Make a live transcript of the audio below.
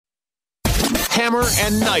Hammer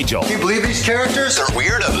and Nigel. Can you believe these characters are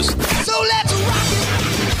weirdos? So let's rock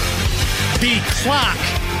it! The clock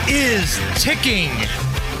is ticking.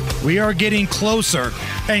 We are getting closer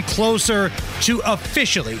and closer to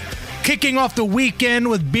officially kicking off the weekend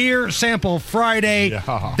with Beer Sample Friday.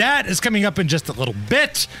 Yeah. That is coming up in just a little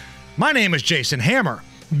bit. My name is Jason Hammer.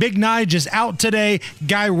 Big Nige is out today.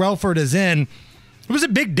 Guy Relford is in. It was a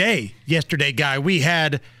big day yesterday, Guy. We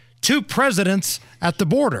had two presidents at the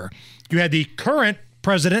border. You had the current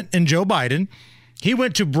president in Joe Biden. He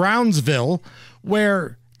went to Brownsville,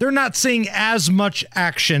 where they're not seeing as much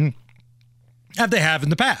action as they have in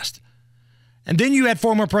the past. And then you had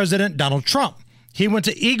former President Donald Trump. He went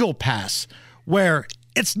to Eagle Pass, where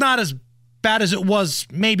it's not as bad as it was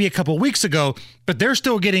maybe a couple weeks ago, but they're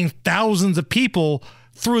still getting thousands of people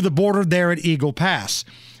through the border there at Eagle Pass.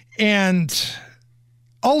 And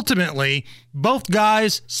ultimately, both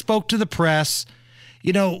guys spoke to the press.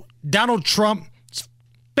 You know, Donald Trump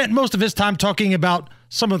spent most of his time talking about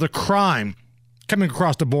some of the crime coming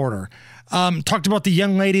across the border. Talked about the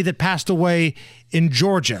young lady that passed away in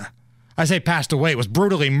Georgia. I say passed away, was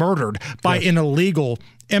brutally murdered by an illegal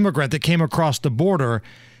immigrant that came across the border.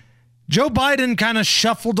 Joe Biden kind of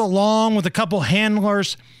shuffled along with a couple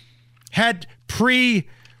handlers, had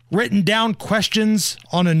pre-written down questions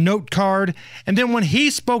on a note card, and then when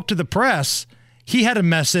he spoke to the press, he had a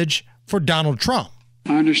message for Donald Trump.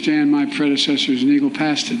 I understand my predecessors in Eagle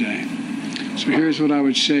Pass today. So here's what I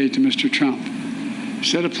would say to Mr. Trump.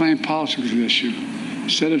 Instead of playing politics with this issue,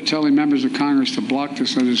 instead of telling members of Congress to block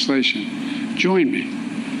this legislation, join me,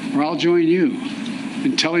 or I'll join you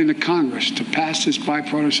in telling the Congress to pass this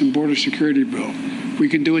bipartisan border security bill. We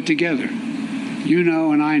can do it together. You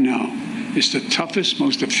know and I know it's the toughest,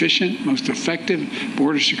 most efficient, most effective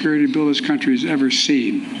border security bill this country has ever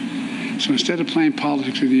seen. So instead of playing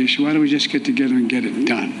politics with the issue, why don't we just get together and get it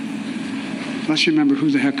done? Let's remember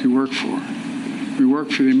who the heck we work for. We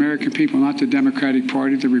work for the American people, not the Democratic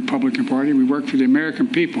Party, the Republican Party. We work for the American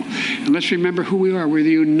people. And let's remember who we are. We're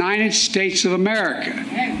the United States of America.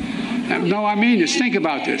 No, I mean this. Think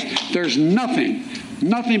about this. There's nothing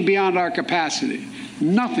beyond our capacity.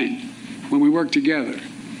 Nothing when we work together.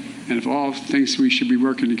 And if all things we should be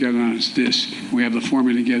working together on is this, we have the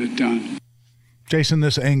formula to get it done. Jason,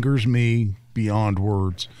 this angers me beyond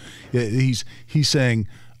words. He's saying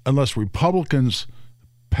unless Republicans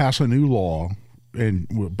pass a new law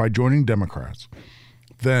and by joining Democrats,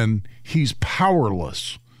 then he's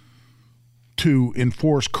powerless to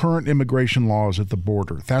enforce current immigration laws at the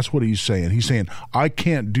border. That's what he's saying. He's saying, I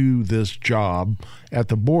can't do this job at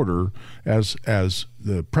the border as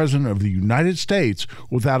the president of the United States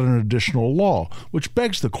without an additional law, which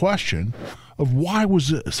begs the question of why was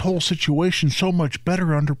this whole situation so much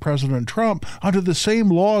better under President Trump under the same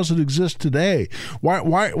laws that exist today?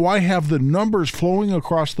 Why have the numbers flowing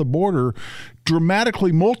across the border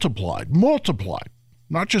dramatically multiplied,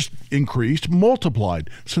 not just increased,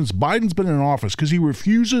 multiplied since Biden's been in office, because he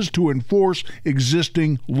refuses to enforce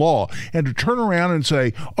existing law. And to turn around and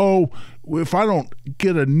say, oh, if I don't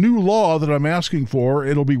get a new law that I'm asking for,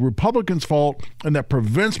 it'll be Republicans' fault, and that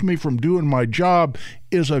prevents me from doing my job,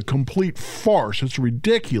 is a complete farce. It's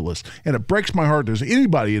ridiculous. And it breaks my heart there's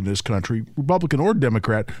anybody in this country, Republican or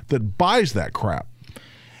Democrat, that buys that crap.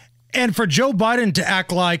 And for Joe Biden to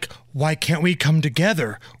act like, why can't we come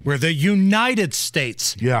together? We're the United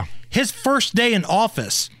States. Yeah. His first day in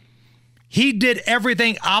office, he did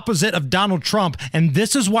everything opposite of Donald Trump, and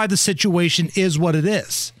this is why the situation is what it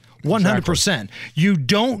is. 100%. Exactly. You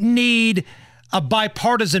don't need a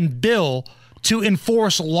bipartisan bill to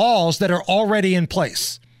enforce laws that are already in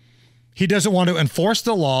place. He doesn't want to enforce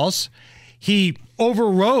the laws. He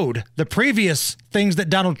overrode the previous things that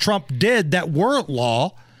Donald Trump did that were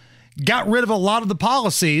law, got rid of a lot of the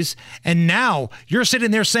policies, and now you're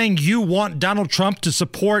sitting there saying you want Donald Trump to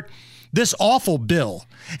support this awful bill.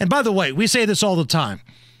 And by the way, we say this all the time.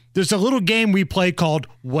 There's a little game we play called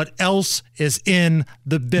What Else Is in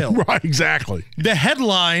the Bill? Right, exactly. The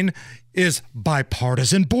headline is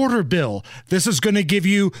Bipartisan Border Bill. This is going to give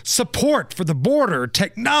you support for the border,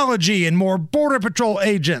 technology, and more Border Patrol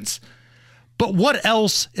agents. But what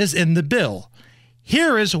else is in the bill?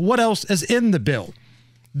 Here is what else is in the bill.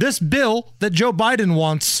 This bill that Joe Biden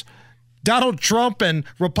wants Donald Trump and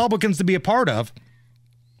Republicans to be a part of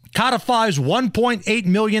codifies 1.8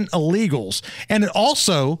 million illegals. And it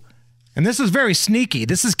also, and this is very sneaky,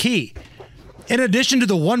 this is key, in addition to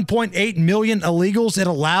the 1.8 million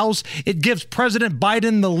illegals it gives President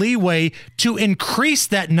Biden the leeway to increase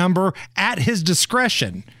that number at his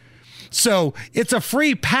discretion. So it's a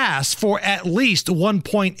free pass for at least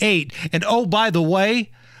 1.8. And oh, by the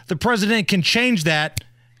way, the president can change that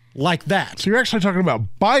like that. So you're actually talking about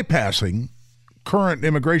bypassing current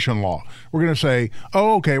immigration law. We're going to say,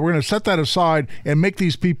 oh, okay, we're going to set that aside and make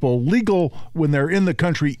these people legal when they're in the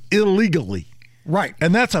country illegally. Right.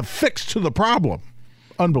 And that's a fix to the problem.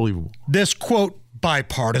 Unbelievable. This, quote,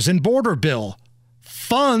 bipartisan border bill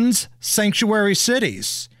funds sanctuary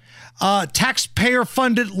cities,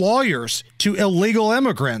 taxpayer-funded lawyers to illegal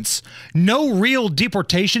immigrants, no real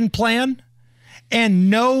deportation plan, and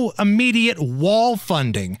no immediate wall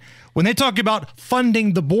funding. When they talk about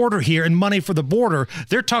funding the border here and money for the border,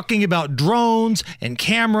 they're talking about drones and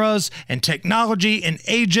cameras and technology and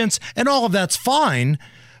agents, and all of that's fine,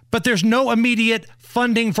 but there's no immediate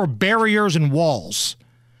funding for barriers and walls.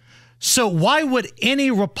 So why would any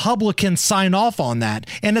Republican sign off on that?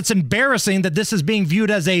 And it's embarrassing that this is being viewed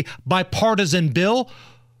as a bipartisan bill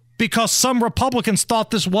because some Republicans thought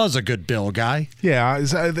this was a good bill, Guy. Yeah,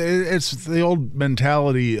 it's the old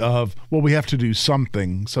mentality of, well, we have to do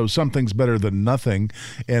something, so something's better than nothing.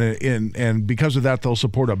 And because of that, they'll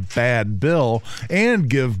support a bad bill and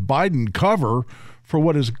give Biden cover for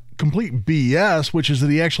what is complete BS, which is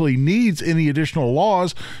that he actually needs any additional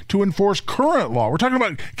laws to enforce current law. We're talking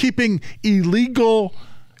about keeping illegal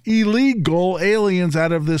aliens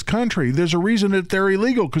out of this country. There's a reason that they're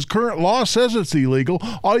illegal, because current law says it's illegal.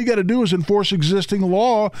 All you got to do is enforce existing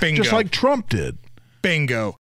law. Bingo. Just like Trump did. Bingo.